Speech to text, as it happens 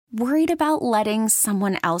Worried about letting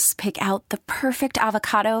someone else pick out the perfect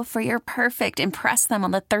avocado for your perfect impress them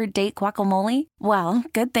on the third date guacamole? Well,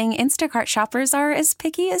 good thing Instacart shoppers are as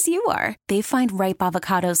picky as you are. They find ripe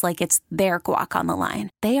avocados like it's their guac on the line.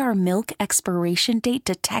 They are milk expiration date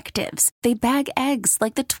detectives. They bag eggs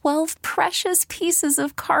like the 12 precious pieces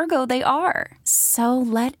of cargo they are. So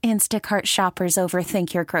let Instacart shoppers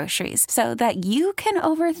overthink your groceries so that you can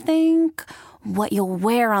overthink what you'll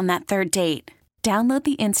wear on that third date. Download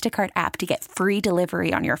the Instacart app to get free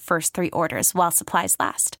delivery on your first 3 orders while supplies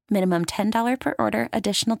last. Minimum $10 per order.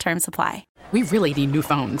 Additional terms apply. We really need new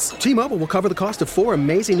phones. T-Mobile will cover the cost of 4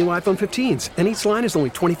 amazing new iPhone 15s, and each line is only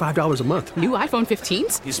 $25 a month. New iPhone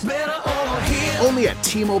 15s? It's better over here. Only at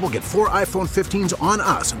T-Mobile, get 4 iPhone 15s on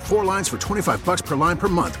us and 4 lines for $25 per line per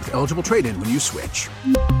month with eligible trade-in when you switch.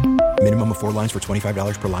 Minimum of 4 lines for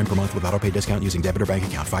 $25 per line per month with autopay discount using debit or bank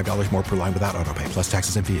account. $5 more per line without autopay, plus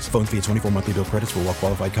taxes and fees. Phone fee at 24 monthly bill credits for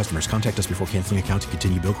well-qualified customers. Contact us before canceling account to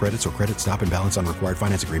continue bill credits or credit stop and balance on required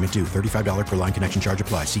finance agreement due. $35 per line connection charge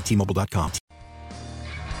applies. See T-Mobile.com.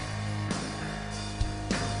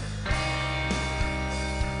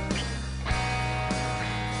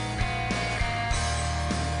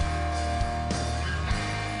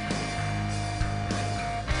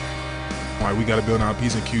 Like, we got to build our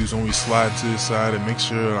P's and Q's when we slide to the side and make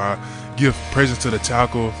sure I give presence to the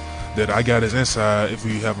tackle that I got his inside if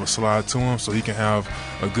we have a slide to him so he can have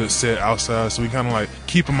a good set outside. So we kind of like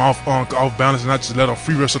keep him off balance and not just let him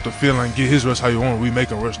free rush up the field and get his rush how he want. We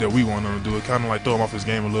make a rush that we want him to do. It kind of like throw him off his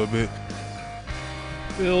game a little bit.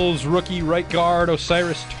 Bills rookie right guard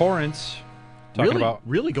O'Cyrus Torrence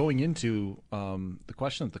really going into the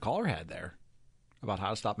question that the caller had there about how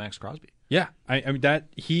to stop Max Crosby. Yeah, I mean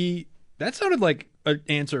that sounded like an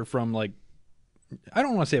answer from, like, I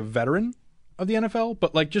don't want to say a veteran of the NFL,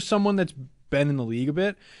 but like just someone that's been in the league a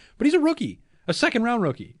bit. But he's a rookie, a second-round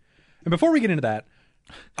rookie. And before we get into that,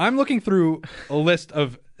 I'm looking through a list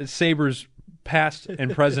of Sabres past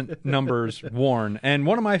and present numbers worn. And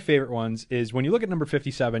one of my favorite ones is when you look at number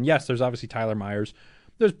 57, yes, there's obviously Tyler Myers.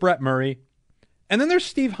 There's Brett Murray. And then there's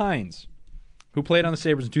Steve Hines, who played on the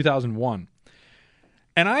Sabres in 2001.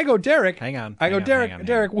 And I go, Derek.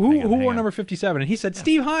 Derek, who wore number 57? And he said,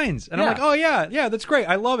 Steve Hines. And I'm like, oh, yeah, that's great.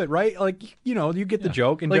 I love it, right? Like, you know, you get the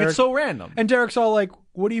joke. And like, Derek, it's so random. And Derek's all like,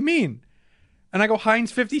 what do you mean? And I go,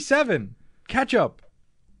 Hines 57. Ketchup.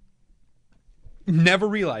 Never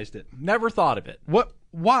realized it. Never thought of it. What?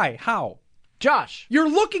 Why? How? Josh. You're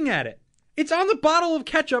looking at it. It's on the bottle of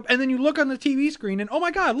ketchup, and then you look on the TV screen, and oh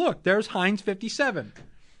my God, look, there's Hines 57.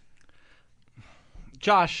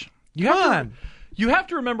 Josh, you have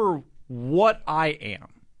to remember what I am.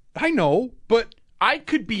 I know, but I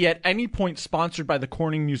could be at any point sponsored by the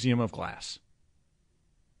Corning Museum of Glass.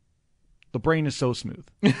 The brain is so smooth.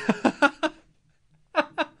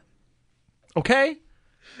 Okay?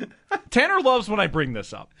 Tanner loves when I bring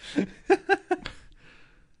this up.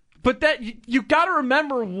 But that you got to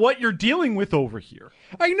remember what you're dealing with over here.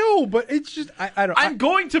 I know, but it's just I'm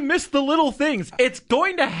going to miss the little things. It's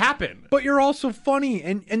going to happen. But you're also funny,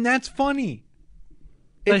 and that's funny.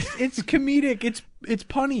 It's comedic. It's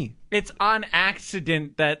punny. It's on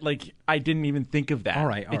accident that like I didn't even think of that. All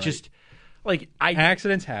right. Just like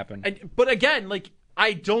accidents happen. But again, like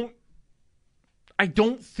I don't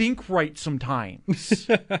think right sometimes,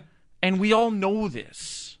 and we all know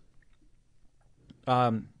this.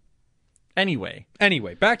 Anyway,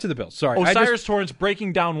 back to the Bills. Sorry, O'Cyrus Torrence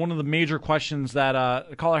breaking down one of the major questions that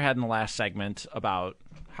the caller had in the last segment about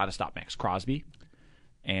how to stop Max Crosby,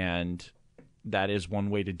 and that is one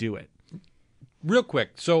way to do it. Real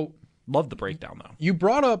quick, so love the breakdown though. You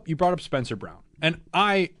brought up Spencer Brown, and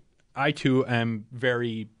I too am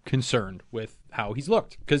very concerned with how he's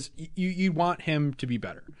looked because you want him to be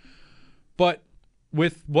better, but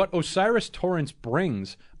with what O'Cyrus Torrence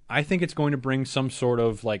brings, I think it's going to bring some sort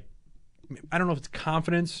of like, I don't know if it's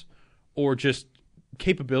confidence or just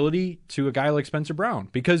capability to a guy like Spencer Brown,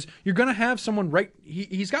 because you're going to have someone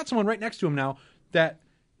he's got someone right next to him now that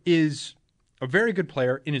is a very good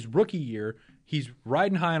player in his rookie year. He's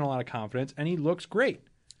riding high on a lot of confidence, and he looks great.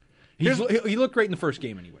 He looked great in the first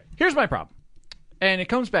game anyway. Here's my problem, and it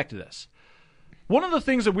comes back to this. One of the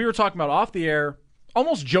things that we were talking about off the air,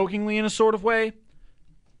 almost jokingly in a sort of way,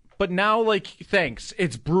 but now, like, thanks.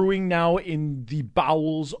 It's brewing now in the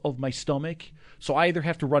bowels of my stomach. So I either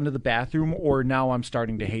have to run to the bathroom or now I'm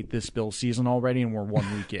starting to hate this Bills season already and we're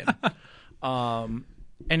 1 week in. And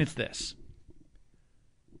it's this.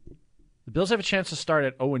 The Bills have a chance to start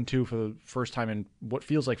at 0-2 for the first time in what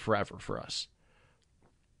feels like forever for us.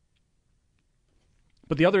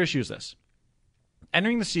 But the other issue is this.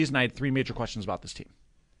 Entering the season, I had 3 major questions about this team.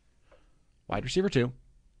 Wide receiver 2,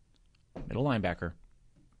 middle linebacker,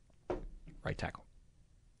 right tackle.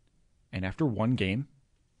 And after one game,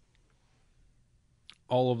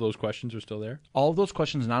 All of those questions are still there? all of those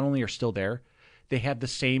questions not only are still there, they have the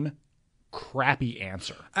same crappy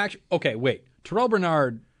answer. Actually, okay, wait. Terrell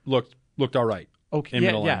Bernard looked all right. Okay, in yeah,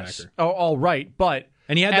 middle yes. linebacker. Oh, all right, but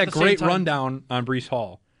And he had at that the same great time- rundown on Breece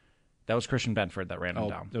Hall. That was Christian Benford that ran him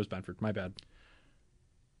down. That was Benford. My bad.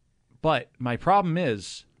 But my problem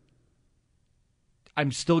is,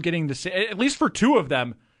 I'm still getting the same, at least for two of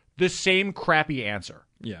them, the same crappy answer.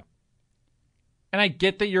 Yeah. And I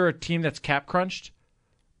get that you're a team that's cap crunched,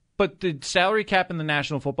 but the salary cap in the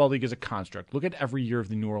National Football League is a construct. Look at every year of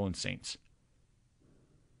the New Orleans Saints.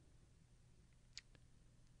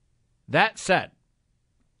 That said,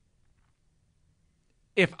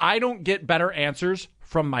 if I don't get better answers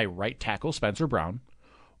from my right tackle, Spencer Brown,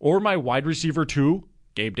 or my wide receiver 2,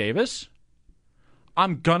 Gabe Davis,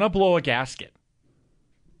 I'm gonna blow a gasket.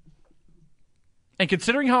 And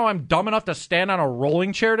considering how I'm dumb enough to stand on a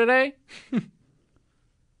rolling chair today,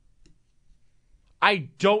 I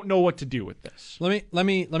don't know what to do with this. Let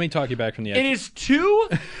me talk you back from the edge. It is too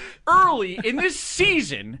early in this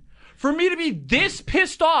season for me to be this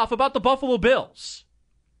pissed off about the Buffalo Bills.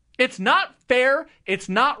 It's not fair. It's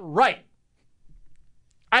not right.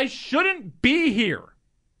 I shouldn't be here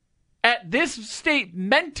at this state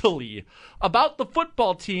mentally about the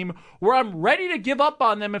football team where I'm ready to give up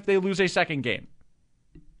on them if they lose a second game.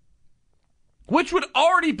 Which would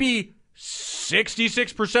already be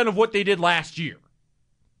 66% of what they did last year.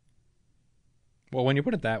 Well, when you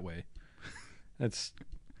put it that way, it's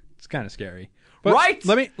kind of scary. But Right?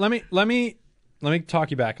 Let me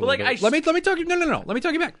talk you back a little bit. Let me talk you. No. Let me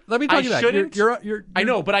talk you back. Let me talk you back. Shouldn't, You're I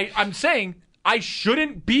know, but I'm saying I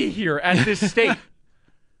shouldn't be here at this state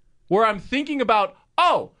where I'm thinking about,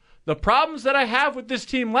 the problems that I have with this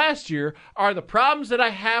team last year are the problems that I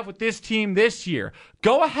have with this team this year.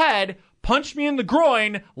 Go ahead, punch me in the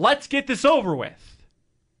groin. Let's get this over with.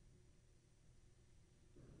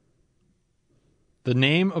 The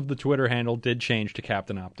name of the Twitter handle did change to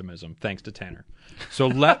Captain Optimism, thanks to Tanner. So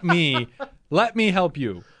let me help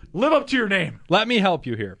you. Live up to your name. Let me help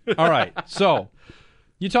you here. All right. So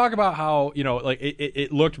you talk about how, like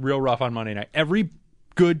it looked real rough on Monday night. Every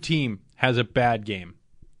good team has a bad game.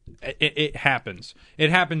 It happens.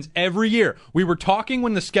 It happens every year. We were talking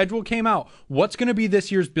when the schedule came out. What's going to be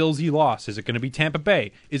this year's Billsy loss? Is it going to be Tampa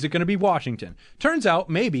Bay? Is it going to be Washington? Turns out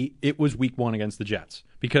maybe it was week 1 against the Jets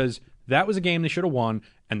because that was a game they should have won,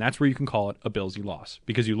 and that's where you can call it a Billsy loss.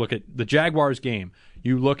 Because you look at the Jaguars game,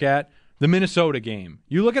 you look at the Minnesota game,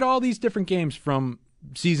 you look at all these different games from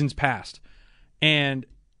seasons past, and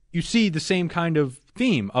you see the same kind of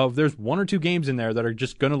theme of there's 1 or 2 games in there that are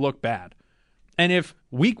just going to look bad. And if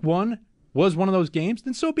week 1 was one of those games,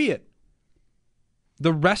 then so be it.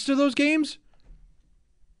 The rest of those games,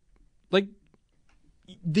 like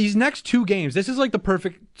these next 2 games, this is like the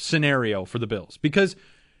perfect scenario for the Bills. Because,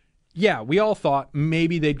 yeah, we all thought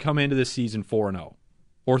maybe they'd come into this season 4-0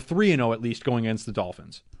 or 3-0 at least going against the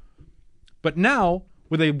Dolphins. But now,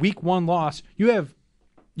 with a week 1 loss, you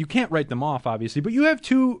can't write them off, obviously, but you have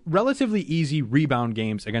 2 relatively easy rebound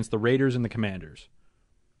games against the Raiders and the Commanders,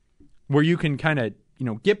 where you can kind of,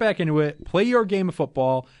 get back into it, play your game of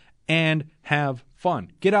football, and have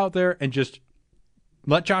fun. Get out there and just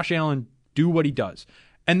let Josh Allen do what he does.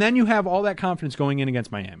 And then you have all that confidence going in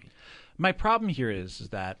against Miami. My problem here is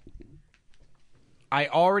that I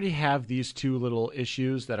already have these 2 little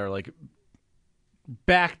issues that are like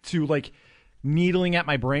back to like needling at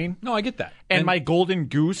my brain. No, I get that. And my golden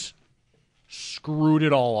goose screwed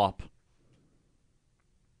it all up.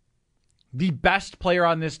 The best player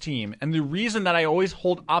on this team, and the reason that I always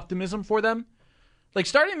hold optimism for them, like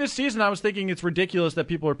starting this season, I was thinking it's ridiculous that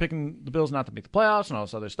people are picking the Bills not to make the playoffs and all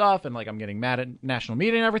this other stuff, and like I'm getting mad at national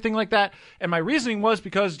media and everything like that. And my reasoning was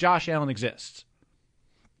because Josh Allen exists.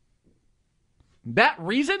 That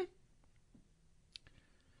reason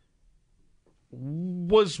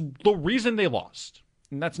was the reason they lost.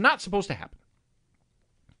 And that's not supposed to happen.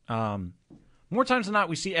 More times than not,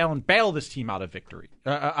 we see Allen bail this team out of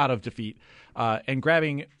defeat, and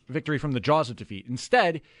grabbing victory from the jaws of defeat.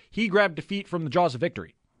 Instead, he grabbed defeat from the jaws of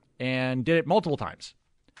victory and did it multiple times.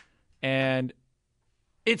 And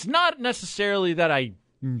it's not necessarily that I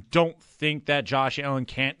don't think that Josh Allen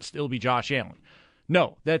can't still be Josh Allen.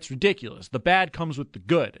 No, that's ridiculous. The bad comes with the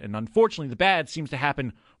good. And unfortunately, the bad seems to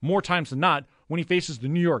happen more times than not when he faces the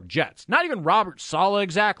New York Jets. Not even Robert Saleh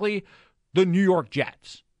exactly, the New York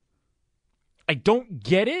Jets. I don't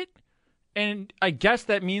get it, and I guess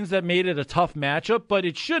that means that made it a tough matchup, but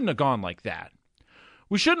it shouldn't have gone like that.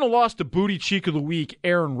 We shouldn't have lost to booty cheek of the week,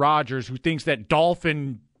 Aaron Rodgers, who thinks that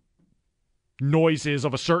dolphin noises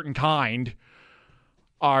of a certain kind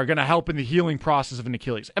are going to help in the healing process of an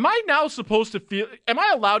Achilles. Am I now supposed to feel, am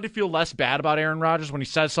I allowed to feel less bad about Aaron Rodgers when he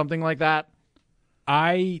says something like that?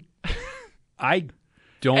 I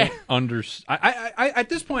don't understand. I at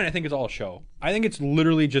this point, I think it's all show. I think it's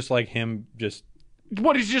literally just like him just.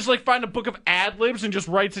 What, he's just like find a book of ad-libs and just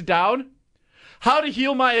writes it down? How to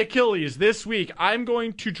heal my Achilles this week. I'm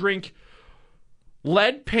going to drink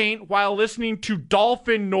lead paint while listening to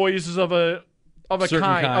dolphin noises of a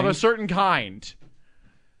certain kind.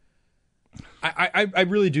 I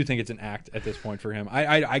really do think it's an act at this point for him.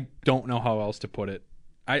 I don't know how else to put it.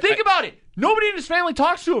 Think about it. Nobody in his family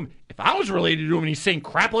talks to him. If I was related to him and he's saying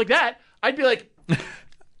crap like that, I'd be like,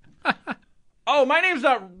 "Oh, my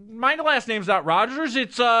last name's not Rogers.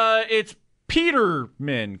 It's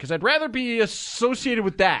Peterman, because I'd rather be associated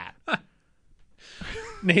with that."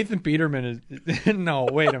 Nathan Peterman is no.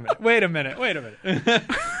 Wait a minute.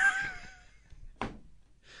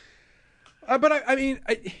 But I mean.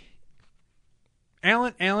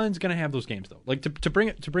 Allen's gonna have those games though. Like to bring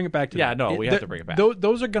it back to we have to bring it back.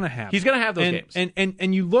 Those are gonna happen. He's gonna have those games.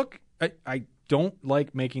 And you look. I don't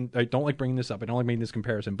like bringing this up. I don't like making this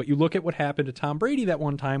comparison. But you look at what happened to Tom Brady that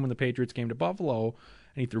one time when the Patriots came to Buffalo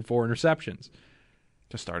and he threw 4 interceptions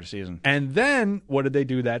to start a season. And then what did they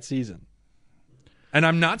do that season? And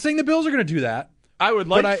I'm not saying the Bills are gonna do that. I would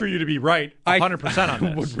like for you to be right 100% on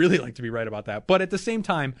this. I would really like to be right about that. But at the same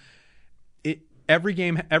time, every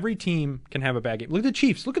team can have a bad game. Look at the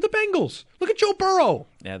Chiefs. Look at the Bengals. Look at Joe Burrow.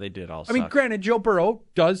 Yeah, they did all I mean, granted, Joe Burrow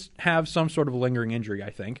does have some sort of a lingering injury, I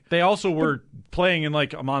think. They also were playing in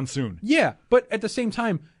like a monsoon. Yeah, but at the same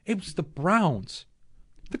time, it was the Browns.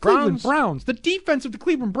 The Cleveland Browns. The defense of the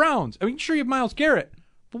Cleveland Browns. I mean, sure, you have Myles Garrett,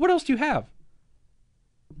 but what else do you have?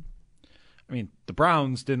 I mean, the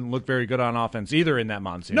Browns didn't look very good on offense either in that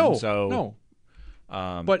monsoon. No.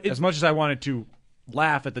 But as much as I wanted to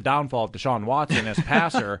laugh at the downfall of Deshaun Watson as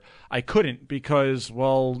passer, I couldn't because,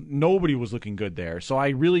 well, nobody was looking good there. So I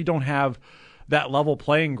really don't have that level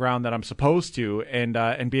playing ground that I'm supposed to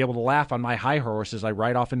and be able to laugh on my high horse as I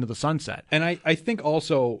ride off into the sunset. And I think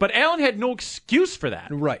also... But Allen had no excuse for that.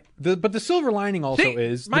 Right. But the silver lining also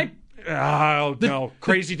is...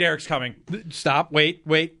 Crazy Derek's coming. Stop. Wait.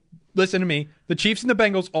 Listen to me. The Chiefs and the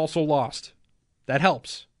Bengals also lost. That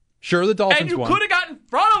helps. Sure, the Dolphins won. And you could have gotten in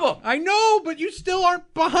front of them. I know, but you still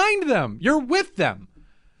aren't behind them. You're with them.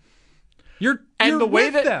 You're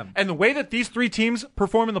with them. And the way that these 3 teams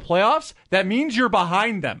perform in the playoffs, that means you're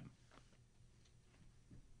behind them.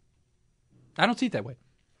 I don't see it that way.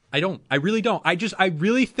 I don't. I really don't. I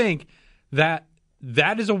really think that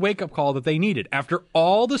is a wake-up call that they needed. After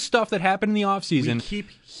all the stuff that happened in the offseason. We keep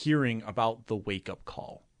hearing about the wake-up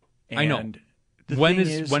call. And I know. When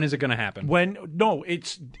is it going to happen?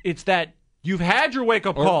 It's that you've had your wake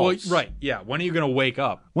up calls. Right. Yeah. When are you going to wake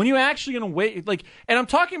up? When are you actually going to wake? And I'm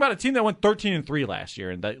talking about a team that went 13-3 last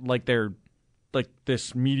year, and that they're like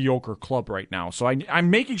this mediocre club right now. So I'm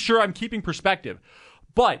making sure I'm keeping perspective.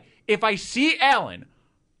 But if I see Allen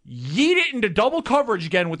yeet it into double coverage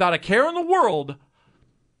again without a care in the world,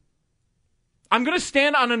 I'm going to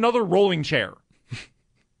stand on another rolling chair.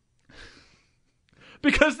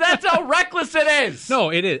 Because that's how reckless it is. No,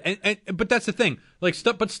 it is. But that's the thing.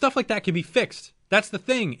 Stuff like that can be fixed. That's the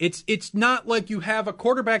thing. It's not like you have a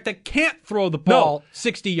quarterback that can't throw the ball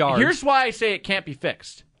 60 yards. Here's why I say it can't be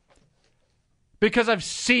fixed. Because I've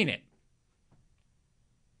seen it.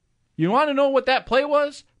 You want to know what that play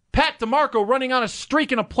was? Pat DeMarco running on a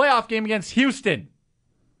streak in a playoff game against Houston.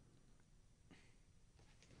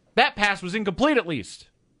 That pass was incomplete at least.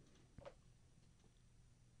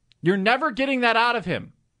 You're never getting that out of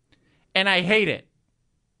him. And I hate it.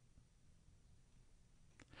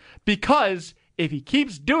 Because if he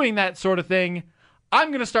keeps doing that sort of thing, I'm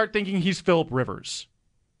going to start thinking he's Phillip Rivers.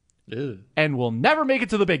 Ew. And will never make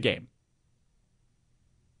it to the big game.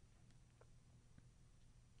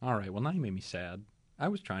 All right, well, now you made me sad. I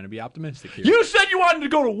was trying to be optimistic here. You said you wanted to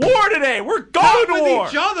go to war today. We're going to war. Not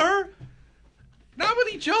with each other. Not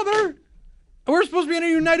with each other. We're supposed to be in a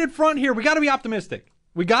united front here. We got to be optimistic.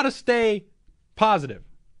 We got to stay positive,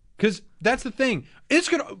 because that's the thing. We're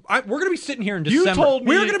going to be sitting here in December. You told me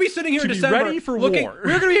we're going to be sitting here in December, ready for war.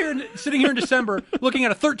 We're going to be sitting here in December, looking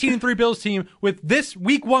at a 13-3 Bills team with this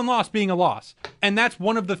Week 1 loss being a loss, and that's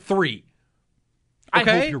one of the 3.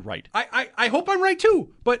 Okay? I hope you're right. I hope I'm right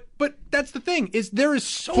too. But that's the thing is there is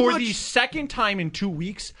so for much. the second time in 2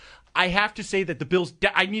 weeks, I have to say that the Bills.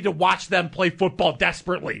 I need to watch them play football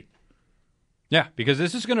desperately. Yeah, because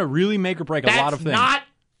this is going to really make or break a lot of things. That's not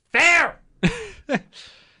fair.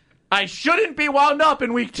 I shouldn't be wound up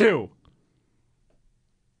in week 2.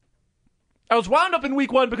 I was wound up in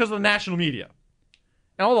week 1 because of the national media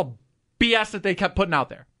and all the BS that they kept putting out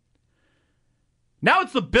there. Now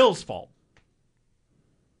it's the Bills' fault.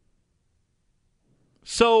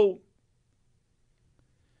 So,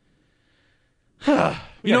 by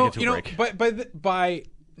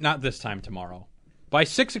not this time tomorrow, by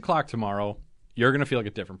 6 o'clock tomorrow, you're gonna feel like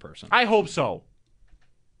a different person. I hope so.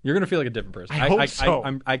 You're gonna feel like a different person. I hope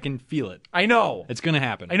so. I can feel it. I know it's gonna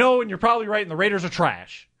happen. I know, and you're probably right. And the Raiders are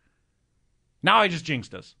trash. Now I just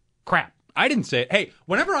jinxed us. Crap. I didn't say it. Hey,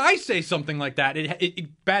 whenever I say something like that,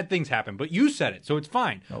 bad things happen. But you said it, so it's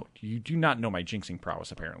fine. No, you do not know my jinxing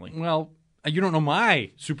prowess. Apparently, well, you don't know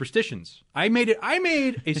my superstitions. I made a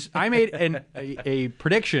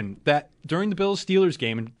prediction that during the Bills-Steelers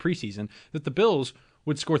game in preseason that the Bills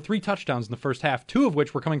would score 3 touchdowns in the first half, 2 of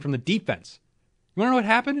which were coming from the defense. You want to know what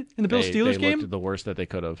happened in the Bills-Steelers game? They looked the worst that they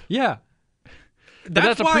could have. Yeah.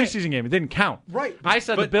 That's a preseason game. It didn't count. Right. I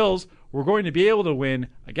said the Bills were going to be able to win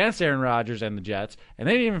against Aaron Rodgers and the Jets, and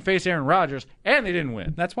they didn't even face Aaron Rodgers, and they didn't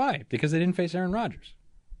win. That's why. Because they didn't face Aaron Rodgers.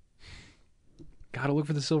 Got to look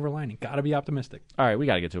for the silver lining. Got to be optimistic. All right, we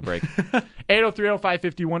got to get to a break.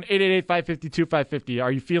 803-0551, 888-552-550.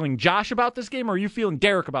 Are you feeling Josh about this game, or are you feeling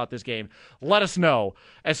Derek about this game? Let us know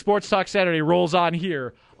as Sports Talk Saturday rolls on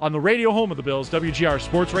here on the radio home of the Bills, WGR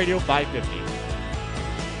Sports Radio 550.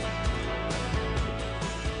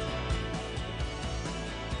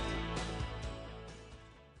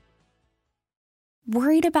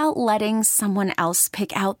 Worried about letting someone else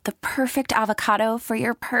pick out the perfect avocado for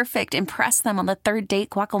your perfect impress them on the third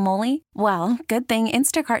date guacamole? Well, good thing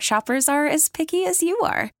Instacart shoppers are as picky as you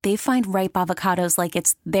are. They find ripe avocados like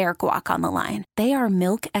it's their guac on the line. They are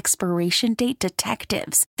milk expiration date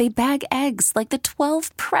detectives. They bag eggs like the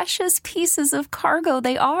 12 precious pieces of cargo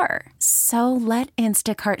they are. So let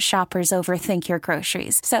Instacart shoppers overthink your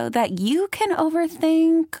groceries so that you can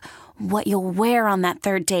overthink what you'll wear on that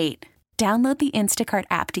third date. Download the Instacart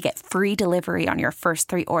app to get free delivery on your first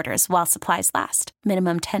 3 orders while supplies last.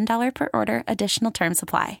 Minimum $10 per order. Additional terms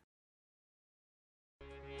apply.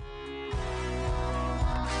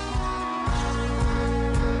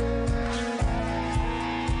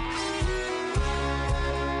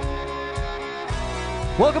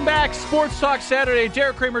 Welcome back. Sports Talk Saturday.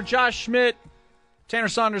 Derek Kramer, Josh Schmidt, Tanner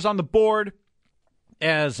Saunders on the board.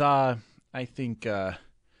 As I think...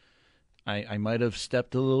 I might have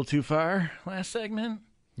stepped a little too far last segment.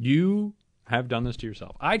 You have done this to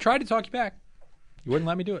yourself. I tried to talk you back. You wouldn't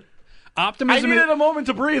let me do it. I needed a moment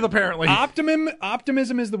to breathe, apparently.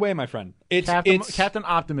 Optimism is the way, my friend. Captain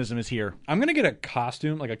Optimism is here. I'm going to get a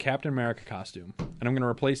costume, like a Captain America costume, and I'm going to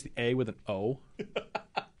replace the A with an O.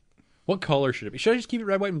 What color should it be? Should I just keep it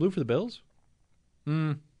red, white, and blue for the Bills?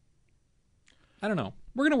 I don't know.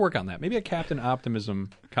 We're going to work on that. Maybe a Captain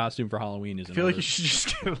Optimism costume for Halloween is in I feel like you should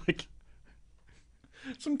just get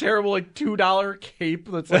some terrible $2 cape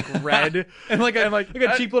that's red and like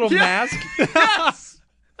a cheap little mask. Yes.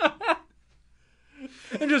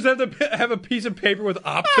 And just have a piece of paper with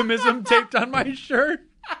optimism taped on my shirt.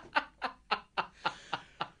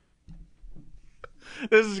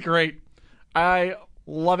 This is great. I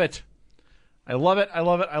love it. I love it. I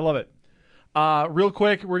love it. I love it. Real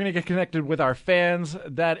quick, we're going to get connected with our fans.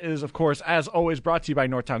 That is, of course, as always, brought to you by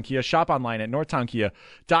Northtown Kia. Shop online at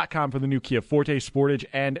northtownkia.com for the new Kia Forte, Sportage,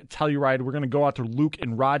 and Telluride. We're going to go out to Luke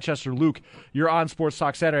in Rochester. Luke, you're on Sports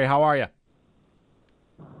Talk Saturday. How are you?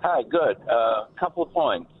 Hi, good. Couple of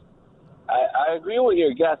points. I agree with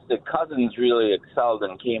your guest that Cousins really excelled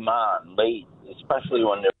and came on late, especially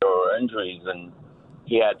when there were injuries, and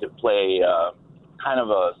he had to play kind of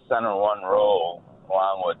a center one role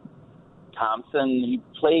along with Thompson. He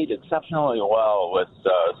played exceptionally well with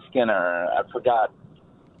Skinner. I forgot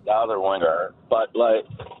the other winger, but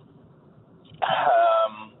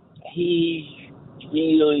he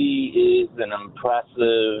really is an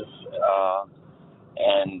impressive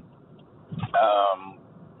and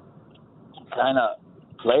kind of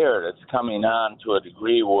player that's coming on to a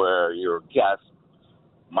degree where your guess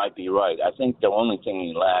might be right. I think the only thing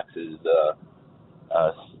he lacks is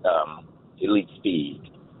elite speed.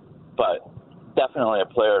 But definitely a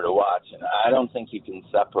player to watch. And I don't think you can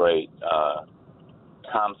separate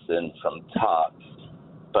Thompson from Tufts,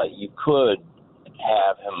 but you could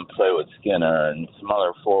have him play with Skinner and some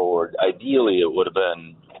other forward. Ideally, it would have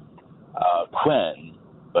been Quinn,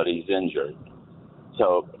 but he's injured.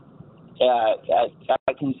 So, yeah,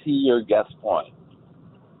 I can see your guess point.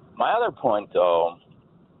 My other point, though,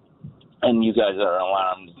 and you guys are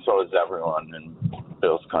alarmed, so is everyone in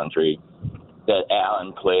Bills country, that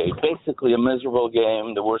Allen played basically a miserable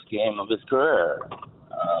game, the worst game of his career.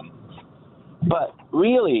 But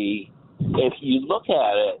really, if you look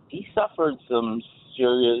at it, he suffered some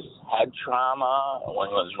serious head trauma when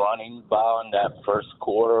he was running the ball in that first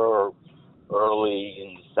quarter or early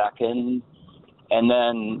in the second. And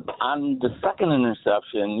then on the second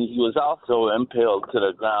interception, he was also impaled to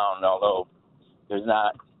the ground, although there's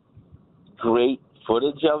not great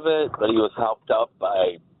footage of it, but he was helped up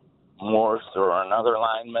by Morse or another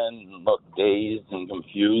lineman and looked dazed and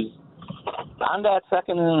confused. On that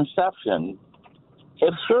second interception,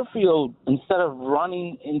 if Sherfield, instead of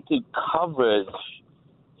running into coverage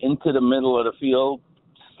into the middle of the field,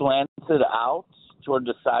 slanted out toward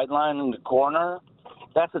the sideline in the corner,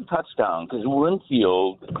 that's a touchdown because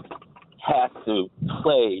Winfield has to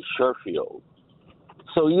play Sherfield.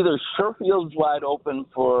 So either Sherfield's wide open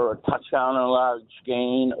for a touchdown and a large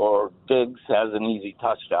gain, or Diggs has an easy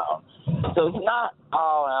touchdown. So it's not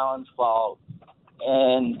all Allen's fault.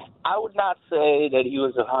 And I would not say that he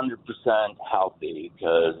was 100% healthy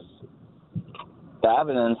because the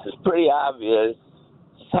evidence is pretty obvious.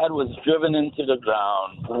 His head was driven into the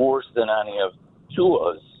ground worse than any of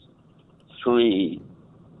Tua's 3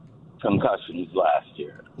 concussions last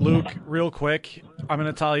year. Luke, real quick, I'm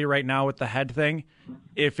going to tell you right now with the head thing,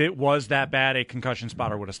 if it was that bad, a concussion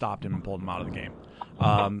spotter would have stopped him and pulled him out of the game.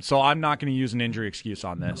 So I'm not going to use an injury excuse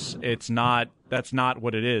on this. That's not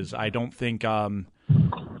what it is. I don't think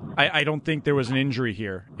I don't think there was an injury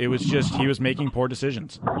here. It was just he was making poor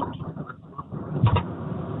decisions.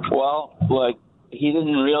 Well, he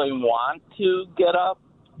didn't really want to get up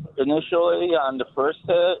initially on the first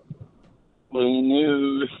hit. We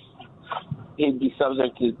knew he'd be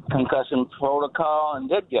subject to concussion protocol and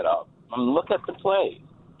did get up. Look at the play.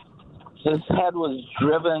 His head was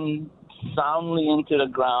driven soundly into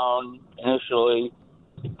the ground initially.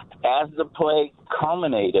 As the play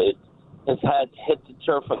culminated, his head hit the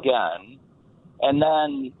turf again. And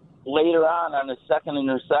then later on the second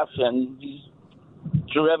interception,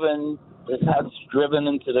 his head's driven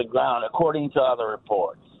into the ground, according to other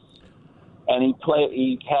reports. And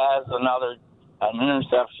he has an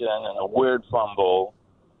interception and a weird fumble.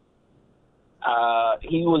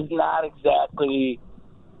 He was not exactly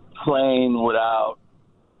playing without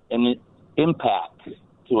an impact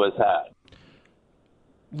to his head.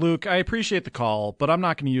 Luke, I appreciate the call, but I'm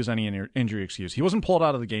not going to use any injury excuse. He wasn't pulled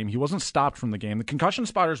out of the game. He wasn't stopped from the game. The concussion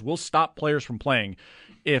spotters will stop players from playing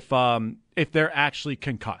if they're actually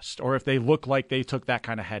concussed or if they look like they took that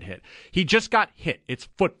kind of head hit. He just got hit. It's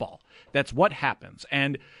football. That's what happens.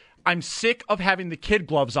 And I'm sick of having the kid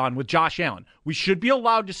gloves on with Josh Allen. We should be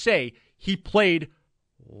allowed to say he played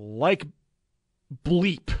like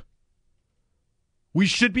bleep. We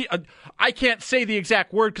should be, I can't say the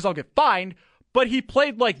exact word because I'll get fined, but he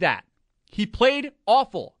played like that. He played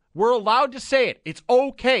awful. We're allowed to say it. It's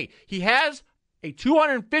okay. He has a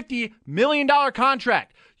 $250 million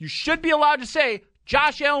contract. You should be allowed to say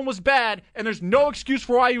Josh Allen was bad, and there's no excuse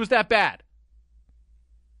for why he was that bad.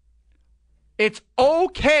 It's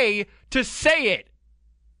okay to say it.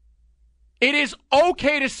 It is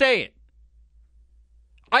okay to say it.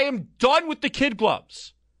 I am done with the kid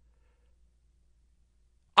gloves.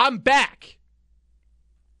 I'm back.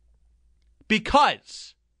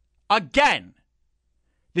 Because, again,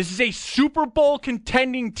 this is a Super Bowl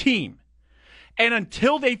contending team. And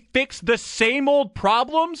until they fix the same old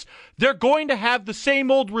problems, they're going to have the same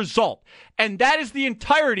old result. And that is the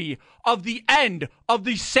entirety of the end of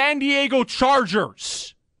the San Diego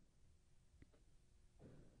Chargers.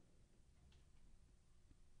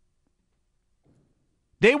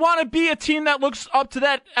 They want to be a team that looks up to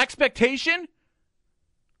that expectation?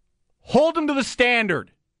 Hold them to the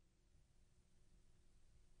standard.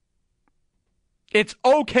 It's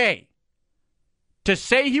okay to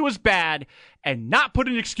say he was bad and not put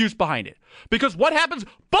an excuse behind it. Because what happens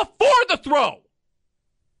before the throw?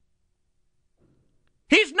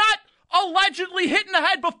 He's not allegedly hitting the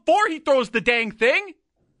head before he throws the dang thing.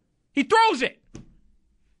 He throws it.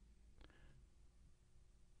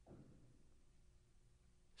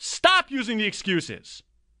 Stop using the excuses.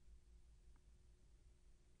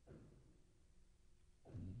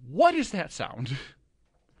 What is that sound?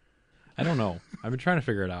 I don't know. I've been trying to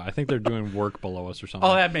figure it out. I think they're doing work below us or something.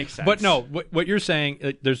 Oh, that makes sense. But no, what you're saying,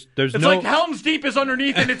 there's it's no... like Helm's Deep is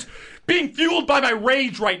underneath and it's being fueled by my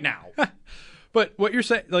rage right now. But what you're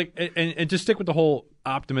saying, and to stick with the whole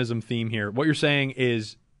optimism theme here, what you're saying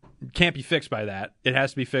is can't be fixed by that. It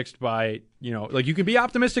has to be fixed by, you can be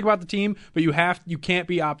optimistic about the team, but you can't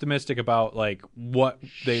be optimistic about what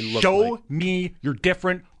they look like. Show me you're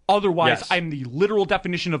different. Otherwise, Yes. I'm the literal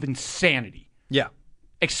definition of insanity. Yeah.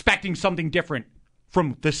 Expecting something different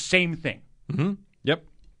from the same thing. Mm-hmm. Yep.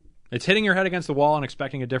 It's hitting your head against the wall and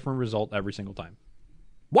expecting a different result every single time.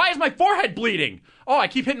 Why is my forehead bleeding? Oh, I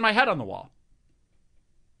keep hitting my head on the wall.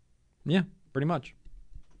 Yeah, pretty much.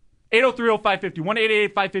 803-0550,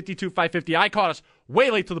 1-888-552-550. I caught us way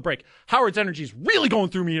late to the break. Howard's energy is really going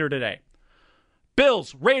through me here today.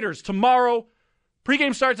 Bills, Raiders, tomorrow.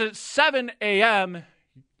 Pregame starts at 7 a.m.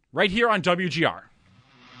 right here on WGR.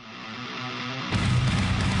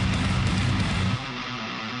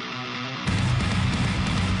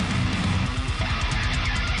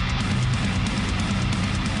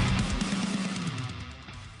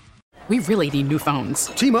 We really need new phones.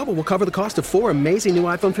 T-Mobile will cover the cost of 4 amazing new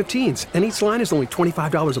iPhone 15s, and each line is only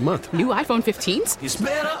 $25 a month. New iPhone 15s? It's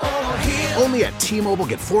better over here. Only at T-Mobile,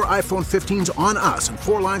 get 4 iPhone 15s on us and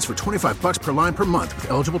 4 lines for $25 per line per month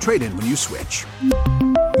with eligible trade-in when you switch.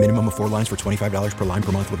 Minimum of 4 lines for $25 per line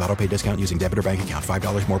per month with auto-pay discount using debit or bank account.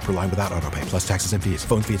 $5 more per line without auto-pay, plus taxes and fees.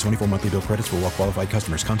 Phone fee at 24 monthly bill credits for well-qualified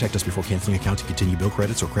customers. Contact us before canceling account to continue bill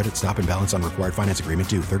credits or credit stop and balance on required finance agreement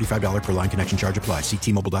due. $35 per line connection charge applies. See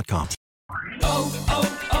T-Mobile.com.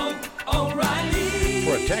 O'Reilly.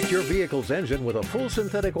 Protect your vehicle's engine with a full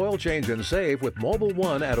synthetic oil change and save with Mobil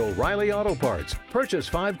 1 at O'Reilly Auto Parts. Purchase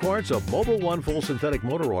 5 quarts of Mobil 1 full synthetic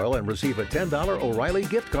motor oil and receive a $10 O'Reilly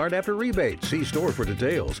gift card after rebate. See store for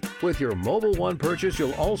details. With your Mobil 1 purchase,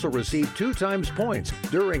 you'll also receive 2 times points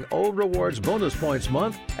during O Rewards Bonus Points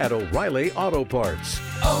Month at O'Reilly Auto Parts.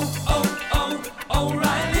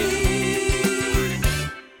 O'Reilly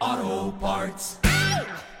Auto Parts.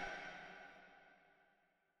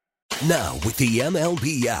 Now, with the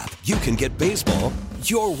MLB app, you can get baseball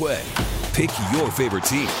your way. Pick your favorite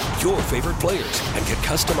team, your favorite players, and get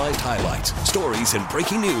customized highlights, stories, and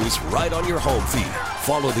breaking news right on your home feed.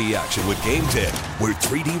 Follow the action with Game Day, where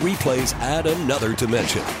 3D replays add another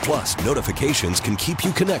dimension. Plus, notifications can keep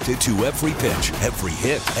you connected to every pitch, every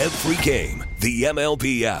hit, every game. The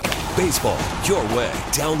MLB app. Baseball your way.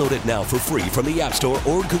 Download it now for free from the App Store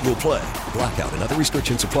or Google Play. Blackout and other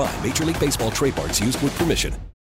restrictions apply. Major League Baseball trademarks used with permission.